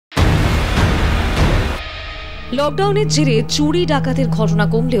লকডাউনের জেরে চুরি ডাকাতের ঘটনা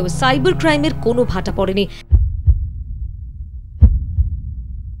কমলেও সাইবার ক্রাইমের কোনো ভাটা পড়েনি।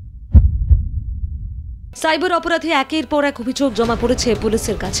 সাইবার অপরাধে একের পর এক অভিযোগ জমা পড়েছে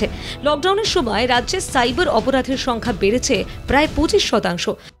পুলিশের কাছে। লকডাউনের সময় রাজ্যে সাইবার অপরাধের সংখ্যা বেড়েছে প্রায়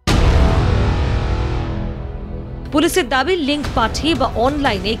 25%। পুলিশের দাবি, লিঙ্ক পাঠিয়ে বা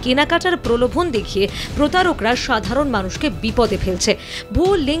অনলাইনে কেনাকাটার প্রলোভন দেখিয়ে প্রতারকরা সাধারণ মানুষকে বিপদে ফেলছে।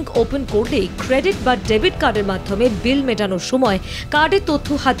 ভুয়ো লিঙ্ক ওপেন করলেই ক্রেডিট বা ডেবিট কার্ডের মাধ্যমে বিল মেটানোর সময় কার্ডের তথ্য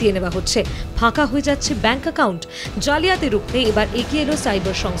হাতিয়ে নেওয়া হচ্ছে, ফাঁকা হয়ে যাচ্ছে ব্যাংক অ্যাকাউন্ট। জালিয়াতি রুখতে এবার এগিয়ে এলো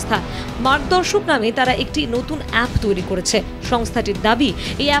সাইবার সংস্থা MargDarshak নামে। তারা একটি নতুন অ্যাপ তৈরি করেছে। সংস্থাটির দাবি,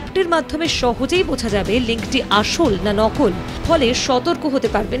 এই অ্যাপটির মাধ্যমে সহজেই বোঝা যাবে লিঙ্কটি আসল না নকল, ফলে সতর্ক হতে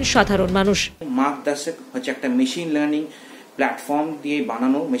পারবেন সাধারণ মানুষ। MargDarshak হচ্ছে একটা মেশিন লার্নিং প্ল্যাটফর্ম দিয়ে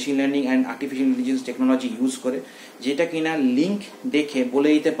বানানো, machine learning and artificial intelligence technology use করে, যেটা কিনা লিঙ্ক দেখে বলে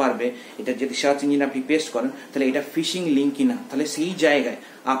দিতে পারবে, এটা যদি সার্চ ইঞ্জিনে আপনি পেস্ট করেন তাহলে এটা ফিশিং লিঙ্ক কিনা। তাহলে সেই জায়গায়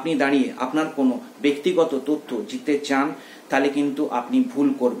আপনি দাঁড়িয়ে আপনার কোনো ব্যক্তিগত তথ্য দিতে চান তাহলে কিন্তু আপনি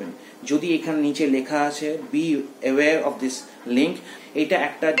ভুল করবেন। যদি এখানে নিচে লেখা আছে be aware of this link, এটা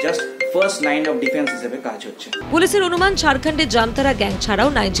একটা just first line of defence হিসেবে কাজ হচ্ছে। পুলিশের অনুমান, ঝাড়খণ্ডের জামতারা গ্যাং ছাড়াও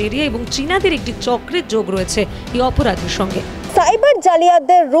নাইজেরিয়া এবং চীনাদের একটি চক্রের যোগ রয়েছে এই অপরাধের সঙ্গে। সাইবার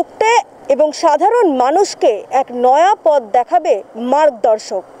জালিয়াতদের রুখতে এবং সাধারণ মানুষকে এক নয়া পথ দেখাবে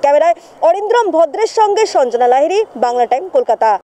MargDarshak। ক্যামেরায় অরিন্দ্রম ভদ্রের সঙ্গে সঞ্জনা লাহিড়ী, বাংলা টাইম, কলকাতা।